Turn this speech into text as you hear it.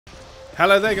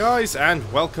Hello there guys,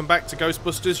 and welcome back to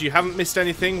Ghostbusters. You haven't missed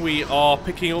anything. We are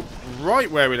picking up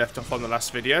right where we left off on the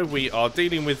last video. We are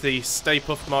dealing with the Stay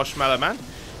Puft Marshmallow Man.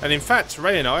 And in fact,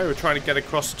 Ray and I are trying to get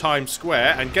across Times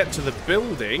Square and get to the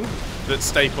building that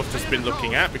Stay Puft has been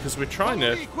looking at, because we're trying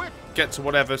to get to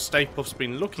whatever Stay Puft's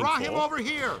been looking for. Him over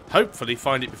here. Hopefully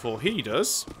find it before he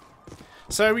does.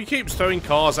 So he keeps throwing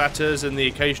cars at us and the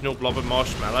occasional blob of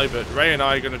marshmallow, but Ray and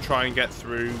I are going to try and get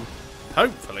through,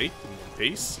 hopefully, in one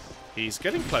piece. He's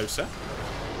getting closer,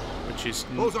 which is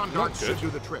not good. Should do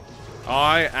the trick.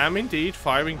 I am indeed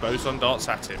firing boson darts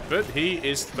at him, but he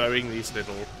is throwing these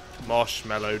little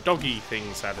marshmallow doggy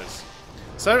things at us.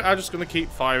 So I'm just going to keep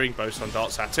firing boson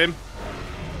darts at him.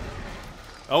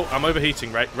 Oh, I'm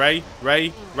overheating, Ray,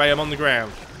 I'm on the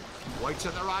ground. Whites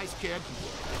in their eyes, kid.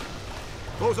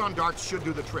 Boson darts should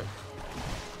do the trick.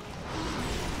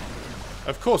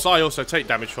 Of course, I also take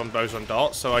damage from boson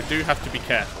darts, so I do have to be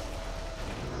careful.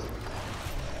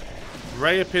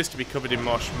 Ray appears to be covered in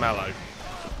marshmallow.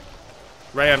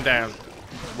 Ray, I'm down.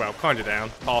 Well, kind of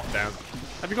down. Half down.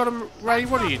 Have you got him, Ray?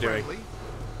 What are you doing?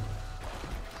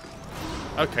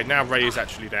 Okay, now Ray is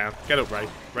actually down. Get up, Ray.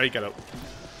 Ray, get up.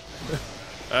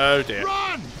 Oh, dear.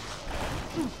 Run!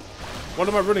 What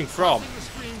am I running from? Crossing the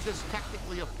screens is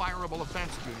technically a fireable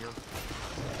offense, Junior.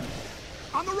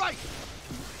 On the right!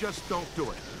 Just don't do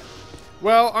it.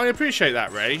 Well, I appreciate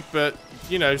that, Ray, but,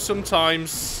 you know,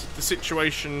 sometimes the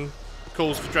situation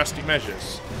calls for drastic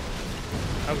measures.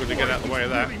 I'm going to get out of the way of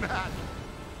that. Really mad.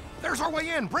 There's our way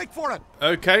in. Break for it.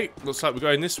 Okay, looks like we're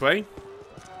going this way.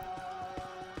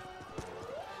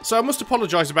 So I must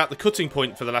apologise about the cutting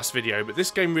point for the last video, but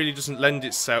this game really doesn't lend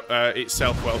itself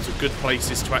well to good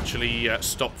places to actually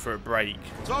stop for a break.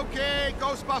 It's okay,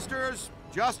 Ghostbusters.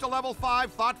 Just a level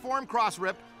 5 thought form cross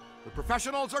rip. The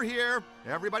professionals are here.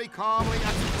 Everybody calmly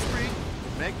exit the street.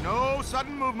 Make no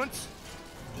sudden movements.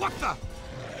 What the?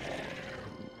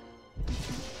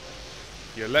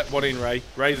 You let one in, Ray.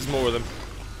 Ray, there's more of them.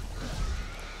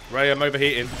 Ray, I'm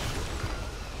overheating.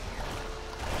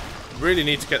 Really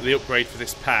need to get the upgrade for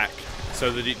this pack so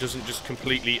that it doesn't just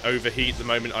completely overheat the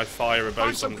moment I fire a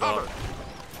boson dart.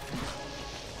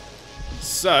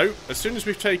 So, as soon as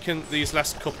we've taken these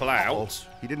last couple out...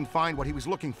 He didn't find what he was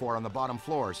looking for on the bottom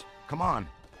floors. Come on.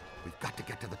 We've got to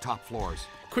get to the top floors.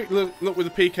 Quick look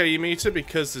with the PKE meter,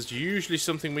 because there's usually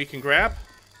something we can grab.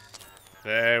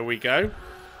 There we go.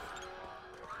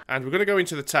 And we're going to go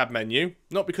into the tab menu,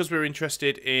 not because we're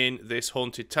interested in this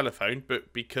haunted telephone,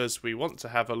 but because we want to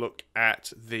have a look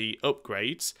at the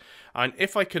upgrades. And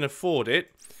if I can afford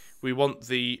it, we want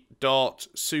the Dart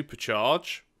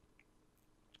Supercharge.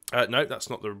 No, that's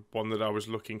not the one that I was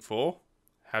looking for.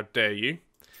 How dare you.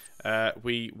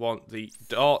 We want the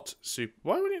Dart Super...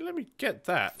 Why wouldn't it let me get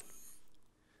that?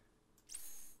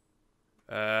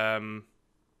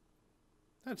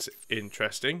 That's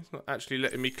interesting. It's not actually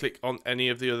letting me click on any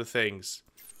of the other things.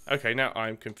 Okay, now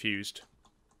I'm confused.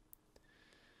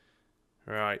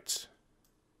 Right.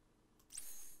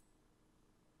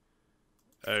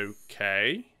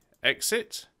 Okay.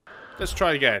 Exit. Let's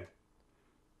try again.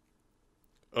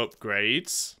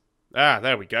 Upgrades. Ah,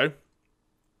 there we go.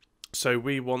 So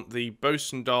we want the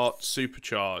Boson Dart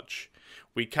Supercharge.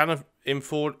 We can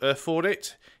afford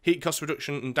it. Heat cost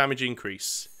reduction and damage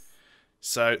increase.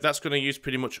 So that's going to use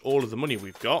pretty much all of the money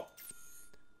we've got.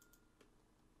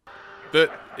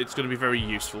 But it's going to be very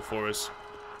useful for us.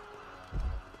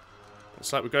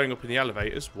 It's like we're going up in the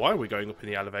elevators. Why are we going up in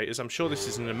the elevators? I'm sure this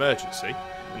is an emergency.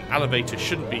 An elevator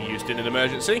shouldn't be used in an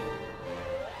emergency.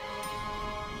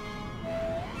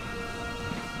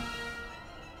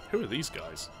 Who are these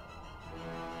guys?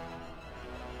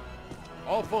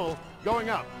 All full.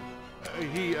 Going up.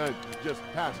 He just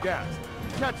passed gas.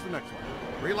 Catch the next one.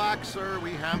 Relax, sir.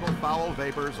 We handle foul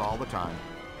vapors all the time.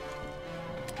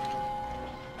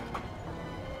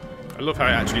 I love how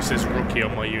it actually says rookie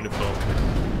on my uniform.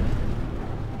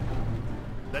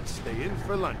 Let's stay in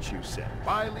for lunch, you said.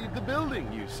 Why leave the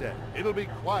building, you said. It'll be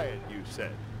quiet, you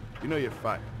said. You know you're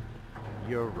fired.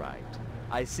 You're right.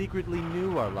 I secretly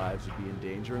knew our lives would be in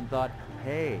danger and thought,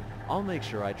 hey, I'll make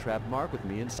sure I trap Mark with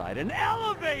me inside an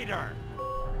elevator!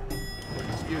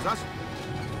 Excuse us?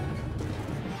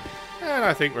 And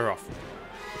I think we're off.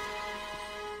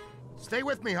 Stay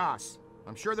with me, Haas.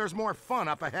 I'm sure there's more fun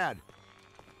up ahead.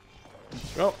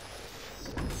 Well,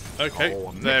 okay,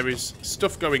 there is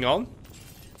stuff going on.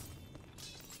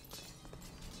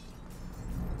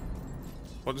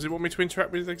 What does it want me to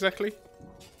interact with exactly?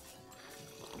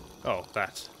 Oh,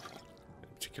 that.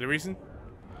 Any particular reason?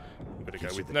 I'm going to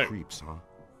go with no. Creeps, huh?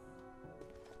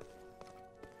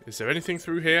 Is there anything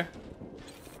through here?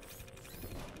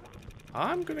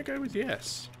 I'm going to go with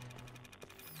yes.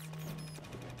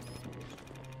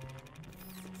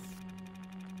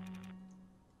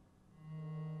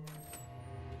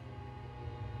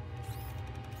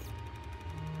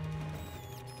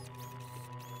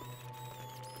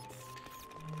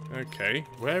 Okay,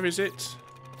 where is it?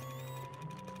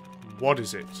 What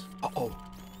is it? Uh-oh.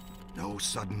 No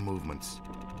sudden movements.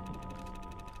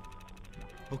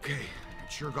 Okay,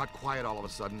 it sure got quiet all of a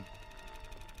sudden.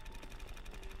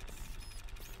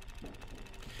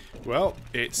 Well,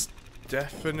 it's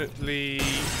definitely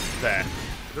there.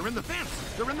 They're in the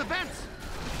vents! They're in the vents!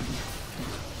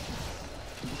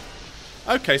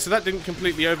 Okay, so that didn't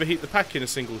completely overheat the pack in a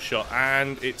single shot,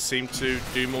 and it seemed to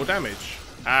do more damage.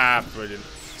 Ah, brilliant.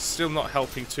 Still not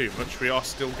helping too much. We are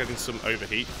still getting some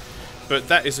overheat. But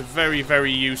that is a very,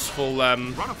 very useful...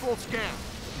 Run a full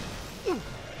scan.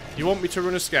 You want me to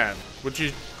run a scan? Would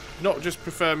you not just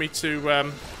prefer me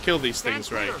to kill these Stand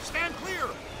things, Ray? clear! Stand clear!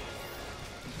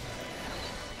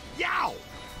 Yow!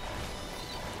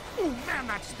 Ooh, man,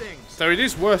 that stings! So it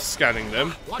is worth scanning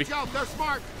them. Watch out, they're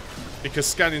smart! Because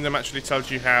scanning them actually tells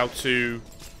you how to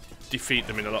defeat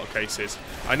them in a lot of cases.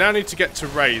 I now need to get to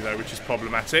Ray, though, which is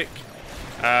problematic.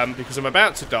 Because I'm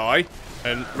about to die,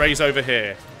 and Ray's over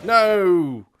here.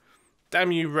 No!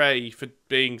 Damn you, Ray, for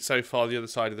being so far the other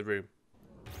side of the room.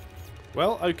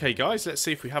 Well, okay, guys, let's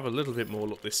see if we have a little bit more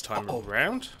luck this time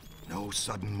around. No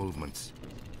sudden movements.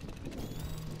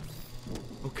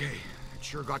 Okay, it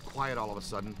sure got quiet all of a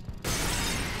sudden.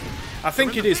 I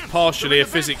think it is partially a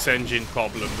physics engine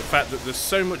problem, the fact that there's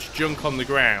so much junk on the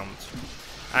ground,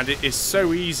 and it is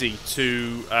so easy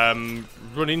to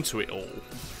run into it all,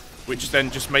 which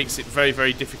then just makes it very,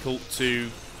 very difficult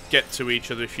to get to each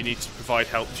other if you need to provide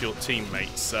help to your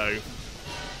teammates. So,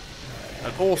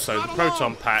 and also the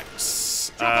proton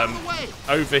packs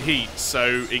overheat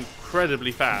so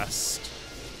incredibly fast.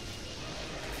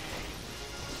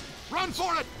 Run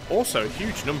for it! Also, a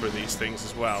huge number of these things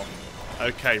as well.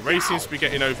 Okay, Ray seems to be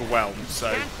getting overwhelmed, so...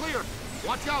 Stand clear!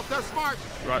 Watch out, they're smart!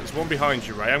 Right, there's one behind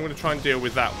you, Ray. I'm going to try and deal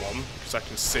with that one, because I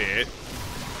can see it.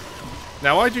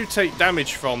 Now, I do take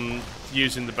damage from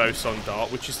using the boson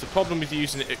dart, which is the problem with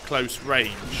using it at close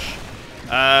range.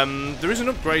 There is an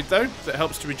upgrade, though, that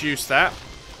helps to reduce that.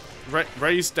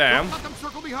 Ray's down.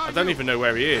 I don't even know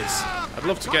where he is. I'd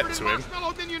love to get to him.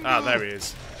 Ah, there he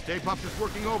is. Stay Puft is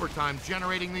working overtime,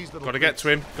 generating these little... Gotta get to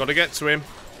him. Gotta get to him.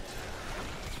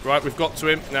 Right, we've got to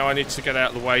him. Now I need to get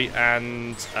out of the way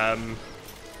and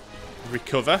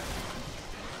recover.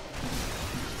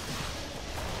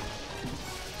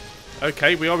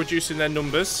 Okay, we are reducing their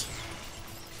numbers.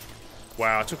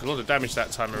 Wow, I took a lot of damage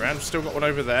that time around. I've still got one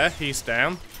over there. He's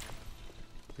down.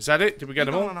 Is that it? Did we get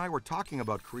them all? Egon and I were talking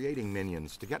about creating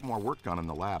minions to get more work done in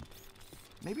the lab.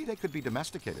 Maybe they could be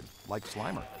domesticated, like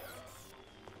Slimer.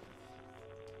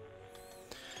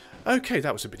 Okay,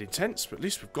 that was a bit intense, but at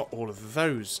least we've got all of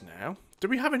those now. Do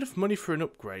we have enough money for an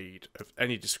upgrade of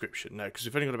any description? No, because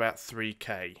we've only got about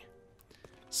 3k.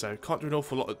 So, can't do an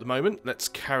awful lot at the moment. Let's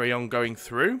carry on going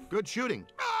through. Good shooting.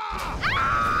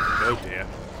 Oh dear.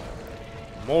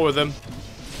 More of them.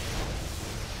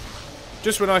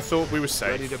 Just when I thought we were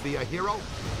safe. Ready to be a hero?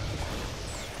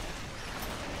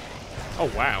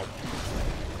 Oh, wow.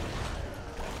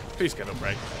 Please get up,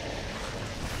 Ray.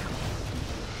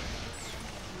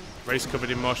 Ray's covered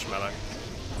in marshmallow.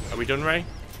 Are we done, Ray?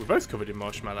 We're both covered in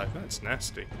marshmallow. That's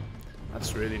nasty.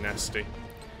 That's really nasty.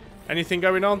 Anything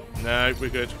going on? No, we're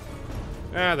good.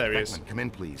 Ah, there he is. Beckman, come in,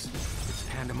 please. It's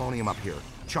pandemonium up here.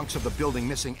 Chunks of the building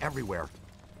missing everywhere.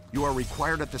 You are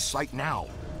required at the site now.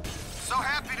 So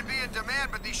happy to be in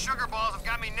demand, but these sugar balls have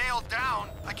got me nailed down.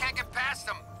 I can't get past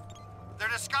them. They're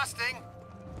disgusting,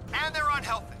 and they're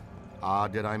unhealthy.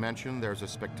 Did I mention there's a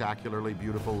spectacularly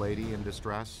beautiful lady in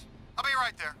distress? I'll be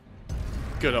right there.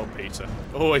 Good old Peter.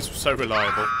 Always so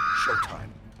reliable. Showtime.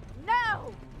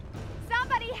 No!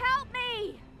 Somebody help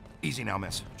me! Easy now,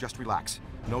 miss. Just relax.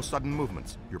 No sudden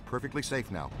movements. You're perfectly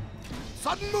safe now.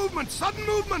 Sudden movements! Sudden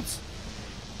movements!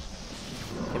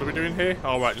 What are we doing here?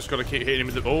 Oh, right, just got to keep hitting him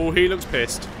with the... Oh, he looks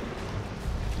pissed.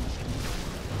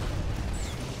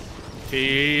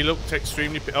 He looked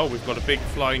extremely... Oh, we've got a big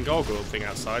flying gargoyle thing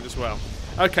outside as well.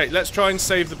 Okay, let's try and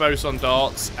save the boson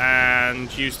darts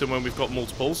and use them when we've got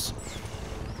multiples.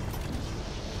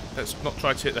 Let's not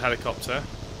try to hit the helicopter.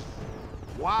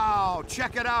 Wow,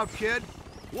 check it out, kid.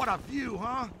 What a view,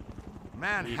 huh?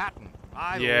 Manhattan.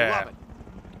 I love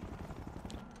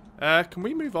it. Can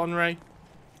we move on, Ray?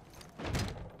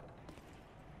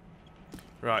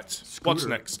 Right, Scooter. what's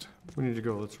next? We need to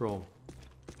go. Let's roll.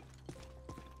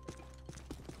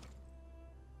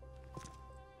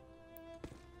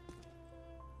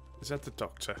 Is that the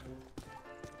doctor?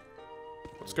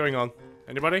 What's going on?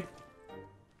 Anybody?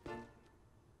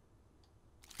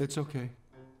 It's okay.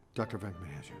 Dr.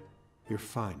 Venkman has you. You're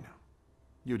fine now.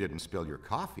 You didn't spill your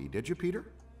coffee, did you, Peter?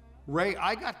 Ray,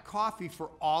 I got coffee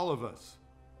for all of us.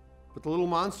 But the little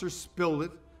monster spilled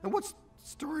it. And what's the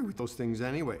story with those things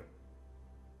anyway?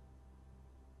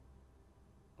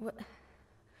 What?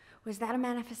 Was that a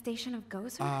manifestation of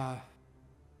ghosts?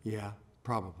 Yeah,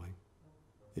 probably.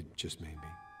 It just may be.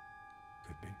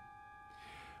 Could be.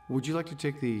 Would you like to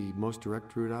take the most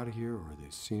direct route out of here, or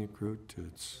the scenic route?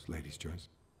 It's lady's choice.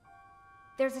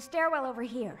 There's a stairwell over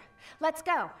here. Let's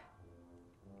go.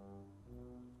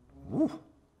 Woo.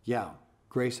 Yeah,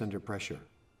 grace under pressure.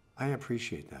 I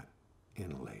appreciate that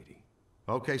in a lady.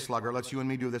 Okay, Slugger, let's you and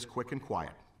me do this quick and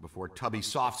quiet before Tubby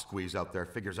Soft Squeeze out there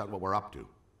figures out what we're up to.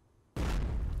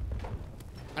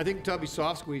 I think Tubby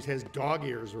Soft Squeeze has dog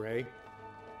ears, Ray.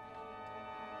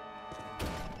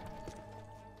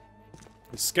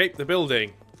 Escape the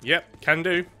building. Yep, can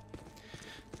do.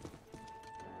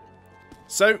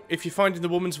 So, if you're finding the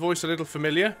woman's voice a little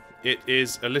familiar, it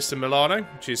is Alyssa Milano,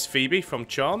 which is Phoebe from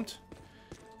Charmed.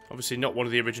 Obviously not one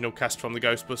of the original cast from the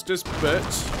Ghostbusters, but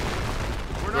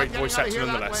great voice actor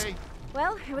nonetheless.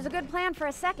 Well, it was a good plan for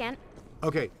a second.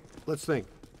 Okay, let's think.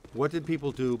 What did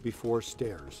people do before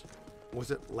stairs?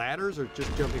 Was it ladders or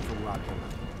just jumping from rock to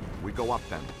rock? We go up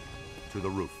then, to the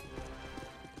roof.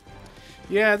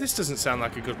 Yeah, this doesn't sound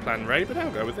like a good plan, Ray, but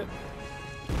I'll go with it.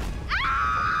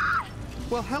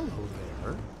 Well, hello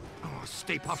there. Oh,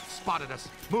 Stay Puft spotted us.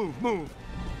 Move, move.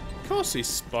 Of course he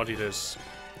spotted us.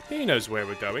 He knows where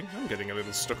we're going. I'm getting a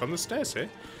little stuck on the stairs here.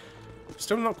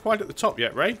 Still not quite at the top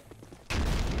yet, Ray.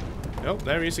 Oh,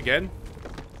 there he is again.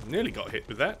 Nearly got hit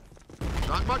with that.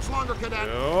 Not much longer, cadet.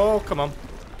 Oh, come on.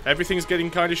 Everything's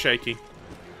getting kind of shaky.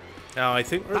 Oh, I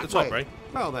think we're at the top, Ray.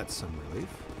 Well, that's some relief.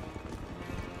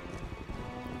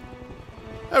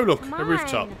 Oh, look, Come a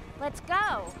rooftop. on, let's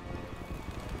go.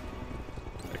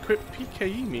 Equip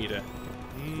PKE meter.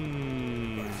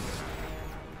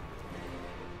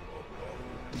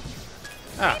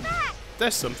 Ah,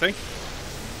 there's something.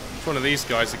 It's one of these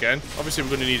guys again. Obviously, we're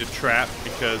going to need a trap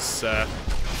because,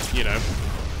 you know.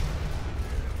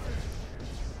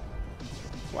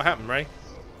 What happened, Ray?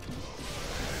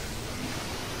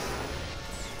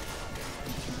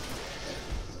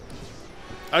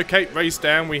 Okay, Ray's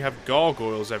down. We have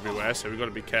gargoyles everywhere, so we've got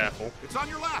to be careful. It's on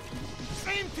your left.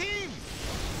 Same team.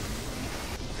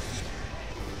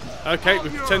 Okay,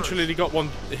 we've potentially got one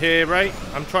here, Ray.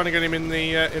 I'm trying to get him in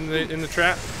the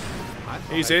trap.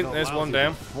 He's in. There's one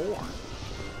down.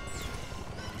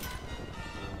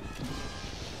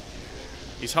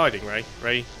 He's hiding, Ray.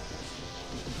 Ray.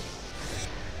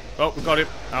 Oh, we got him.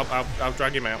 I'll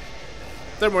drag him out.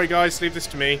 Don't worry, guys. Leave this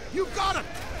to me. You got him.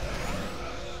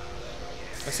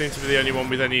 I seem to be the only one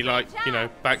with any, like, you know,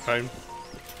 backbone.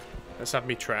 Let's have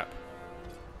me trap.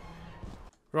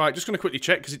 Right, just going to quickly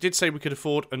check, because it did say we could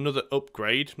afford another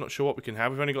upgrade. Not sure what we can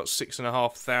have. We've only got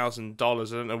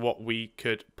 $6,500. I don't know what we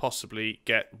could possibly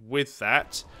get with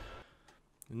that.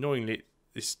 Annoyingly,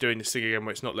 it's doing this thing again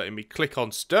where it's not letting me click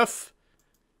on stuff.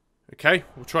 Okay,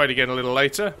 we'll try it again a little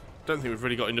later. Don't think we've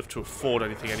really got enough to afford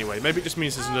anything anyway. Maybe it just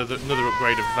means there's another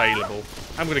upgrade available.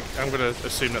 I'm gonna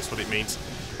assume that's what it means.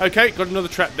 Okay, got another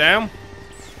trap down.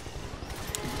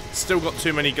 Still got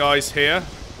too many guys here.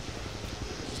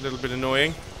 It's a little bit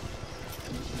annoying.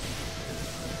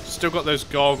 Still got those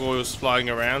gargoyles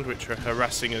flying around, which are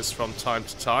harassing us from time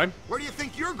to time. Where do you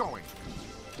think you're going?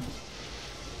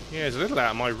 Yeah, he's a little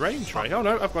out of my range, Ray. Oh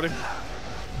no, I've got him.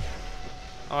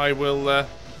 I will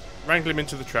wrangle him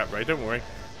into the trap, Ray. Don't worry.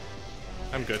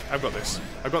 I'm good. I've got this.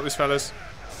 I've got this, fellas.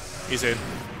 He's in.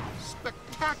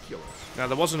 Spectacular. Now,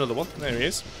 there was another one. There he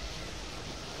is.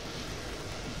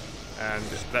 And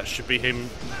that should be him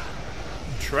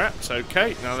trapped.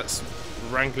 Okay, now let's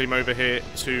wrangle him over here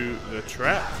to the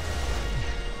trap.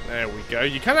 There we go.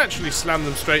 You can actually slam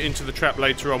them straight into the trap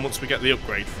later on once we get the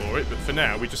upgrade for it. But for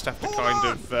now, we just have to kind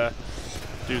of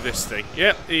do this thing.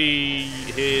 Yep, he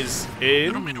is in.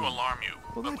 I don't mean to alarm you,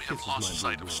 but we have lost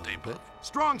sight of Stay Puft.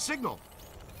 Strong signal.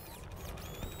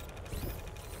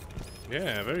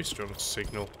 Yeah, very strong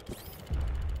signal.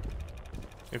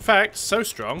 In fact, so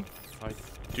strong, I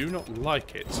do not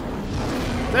like it.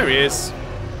 There he is.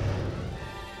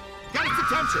 Got its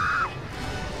attention.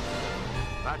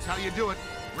 That's how you do it.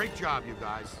 Great job, you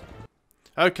guys.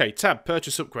 Okay, tab,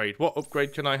 purchase upgrade. What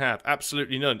upgrade can I have?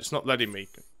 Absolutely none. It's not letting me.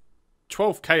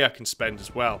 12k I can spend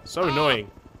as well. So annoying.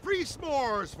 Free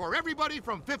s'mores for everybody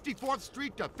from 54th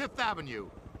Street to 5th Avenue.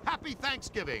 Happy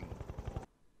Thanksgiving.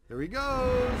 Here he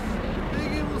goes. The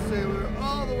big evil sailor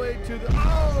all the way to the...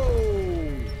 Oh!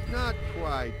 Not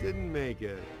quite. Didn't make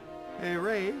it. Hey,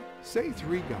 Ray, say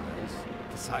 3 guys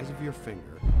the size of your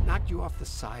finger knocked you off the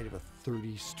side of a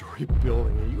 30-story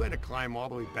building and you had to climb all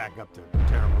the way back up to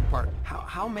tear them apart.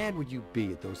 How mad would you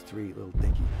be at those 3 little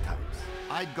dinky types?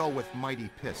 I'd go with mighty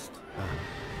pissed.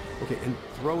 Okay, and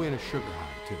throw in a sugar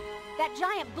high, too. That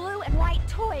giant blue and white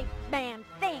toy man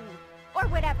thing, or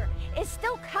whatever, is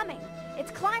still coming. It's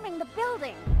climbing the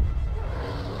building.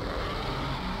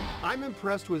 I'm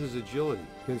impressed with his agility,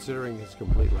 considering his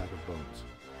complete lack of bones.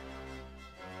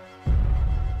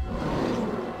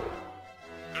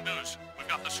 Good news. We've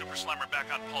got the Super Slammer back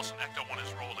on pulse and Ecto-1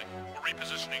 is rolling. We're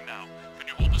repositioning now. Can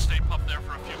you hold the Stay Puft there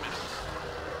for a few minutes?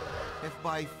 If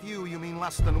by few you mean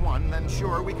less than one, then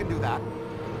sure, we can do that.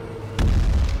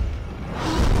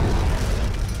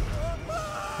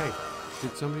 Hey,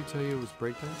 did somebody tell you it was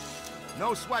break time?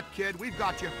 No sweat, kid. We've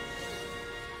got you.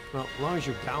 Well, as long as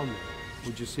you're down there,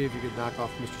 would you see if you could knock off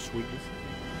Mr. Sweetness?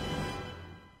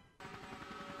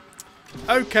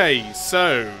 Okay,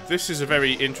 so this is a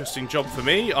very interesting job for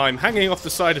me. I'm hanging off the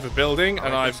side of a building,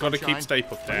 and I've got to keep Stay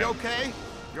Puft Are you down. okay?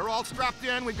 You're all strapped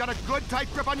in. We've got a good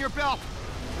tight grip on your belt.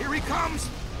 Here he comes,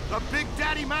 the Big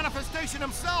Daddy manifestation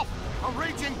himself, a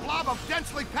raging blob of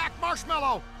densely packed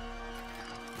marshmallow.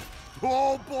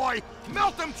 Oh boy,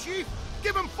 melt him, Chief.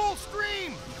 Give him full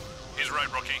stream. He's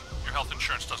right, Rookie. Your health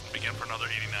insurance doesn't begin for another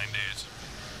 89 days.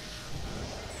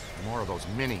 More of those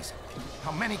minis.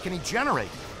 How many can he generate?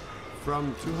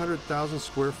 From 200,000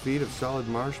 square feet of solid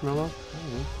marshmallow?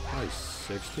 Probably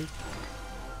 60.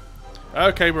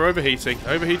 Okay, we're overheating.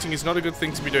 Overheating is not a good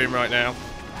thing to be doing right now.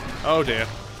 Oh dear.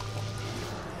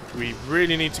 We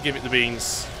really need to give it the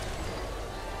beans.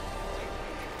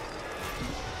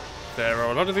 There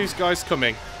are a lot of these guys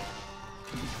coming.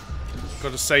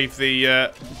 Got to save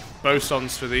the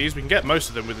bosons for these. We can get most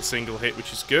of them with a single hit,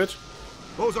 which is good.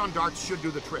 Boson darts should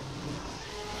do the trick.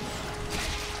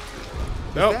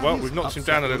 Oh, well, we've knocked him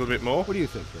down a little bit more. What do you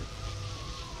think, Rick?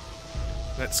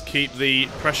 Let's keep the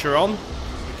pressure on.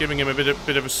 We're giving him a bit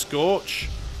of a scorch.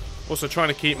 Also trying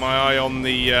to keep my eye on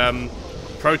the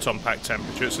proton pack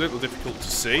temperature. It's a little difficult to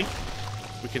see.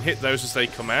 We can hit those as they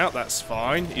come out. That's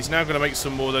fine. He's now going to make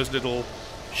some more of those little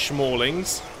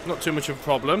schmorlings. Not too much of a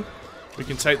problem. We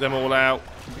can take them all out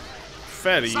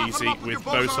fairly easy with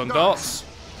boson darts.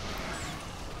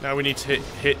 Now we need to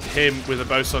hit him with a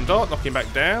boson dart, knock him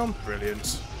back down.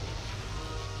 Brilliant.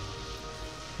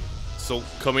 Salt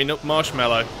coming up,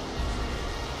 marshmallow.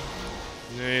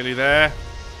 Nearly there.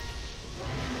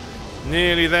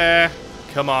 Nearly there.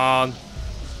 Come on.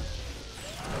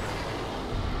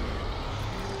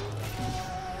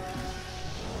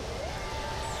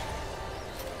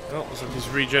 Oh, looks like he's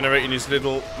regenerating his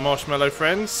little marshmallow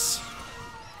friends.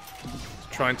 Let's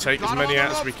try and take as many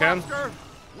out as we can.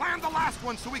 Land the last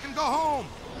one so we can go home.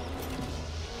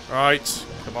 Right,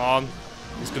 come on.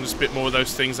 He's going to spit more of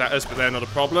those things at us, but they're not a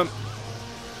problem.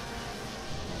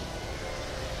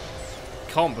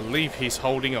 Can't believe he's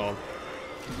holding on.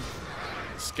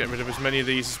 Let's get rid of as many of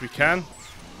these as we can.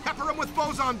 Pepper him with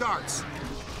boson darts.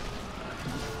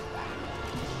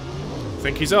 I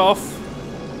think he's off.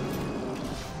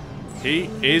 He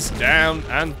is down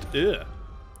and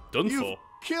done for.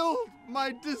 Killed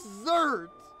my dessert!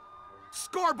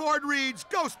 Scoreboard reads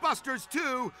Ghostbusters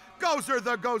 2, Gozer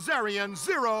the Gozerian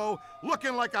 0,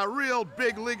 looking like a real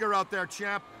big leaguer out there,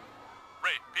 champ.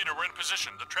 Ray, Peter, we're in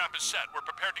position. The trap is set. We're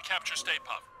prepared to capture Stay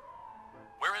Puft.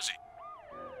 Where is he?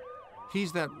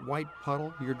 He's that white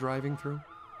puddle you're driving through?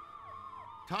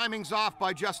 Timing's off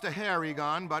by just a hair,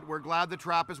 Egon, but we're glad the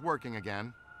trap is working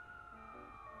again.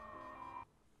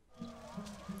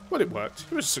 Well, it worked.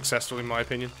 It was successful in my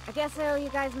opinion. I guess I owe you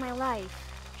guys my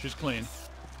life. She's clean.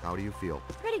 How do you feel?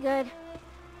 Pretty good.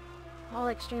 All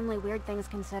extremely weird things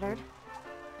considered.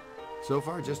 So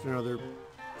far, just another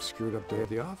screwed up day at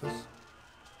the office.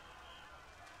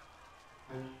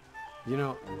 You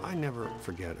know, I never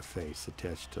forget a face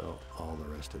attached to all the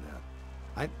rest of that.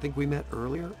 I think we met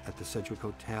earlier at the Sedgwick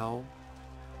Hotel.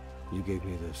 You gave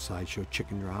me the sideshow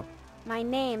chicken drop. My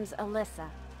name's Alyssa.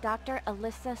 Dr.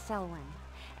 Alyssa Selwyn.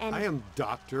 And I am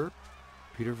Dr.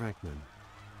 Peter Venkman.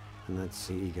 And that's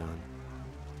Egon.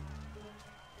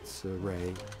 It's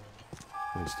Ray,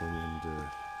 Winston, and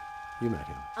you met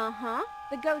him. Uh-huh.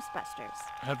 The Ghostbusters.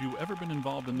 Have you ever been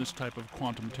involved in this type of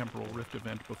quantum temporal rift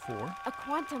event before? A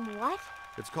quantum what?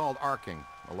 It's called arcing,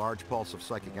 a large pulse of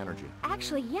psychic energy.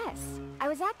 Actually, yes. I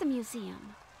was at the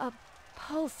museum. A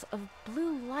pulse of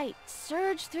blue light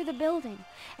surged through the building,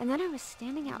 and then I was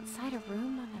standing outside a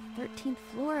room on the 13th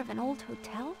floor of an old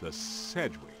hotel. The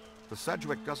Sedgwick. The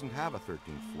Sedgwick doesn't have a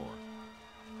 13th floor.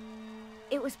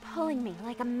 It was pulling me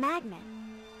like a magnet.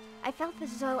 I felt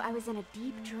as though I was in a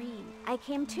deep dream. I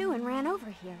came to and ran over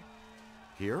here.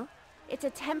 Here? It's a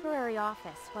temporary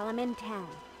office while I'm in town.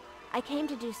 I came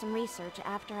to do some research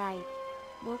after I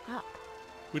woke up.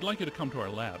 We'd like you to come to our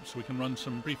lab so we can run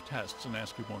some brief tests and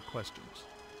ask you more questions.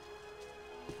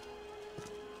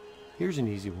 Here's an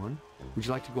easy one. Would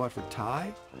you like to go out for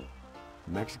Thai?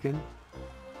 Mexican,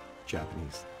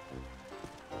 Japanese.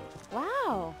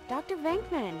 Wow, Dr.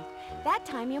 Venkman. That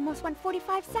time you almost went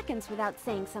 45 seconds without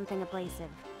saying something abrasive.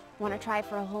 Want to try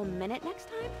for a whole minute next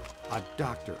time? A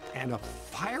doctor, and a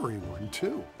fiery one,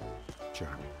 too.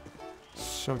 Charming.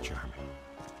 So charming.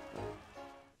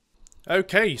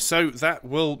 Okay, so that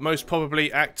will most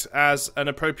probably act as an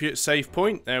appropriate save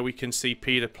point. There we can see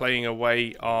Peter playing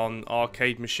away on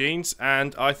arcade machines,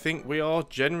 and I think we are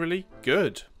generally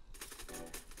good.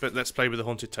 But let's play with the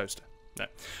haunted toaster. No.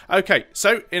 Okay,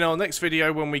 so in our next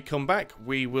video when we come back,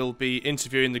 we will be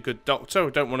interviewing the good doctor. I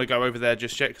don't want to go over there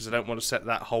just yet because I don't want to set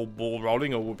that whole ball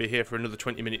rolling, or we'll be here for another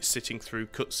 20 minutes sitting through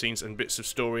cutscenes and bits of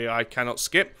story I cannot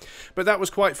skip. But that was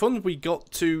quite fun. We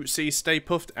got to see Stay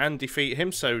Puft and defeat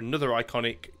him, so another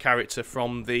iconic character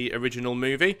from the original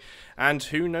movie. And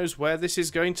who knows where this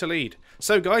is going to lead.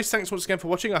 So guys, thanks once again for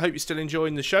watching. I hope you're still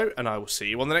enjoying the show, and I will see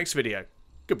you on the next video.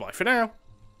 Goodbye for now.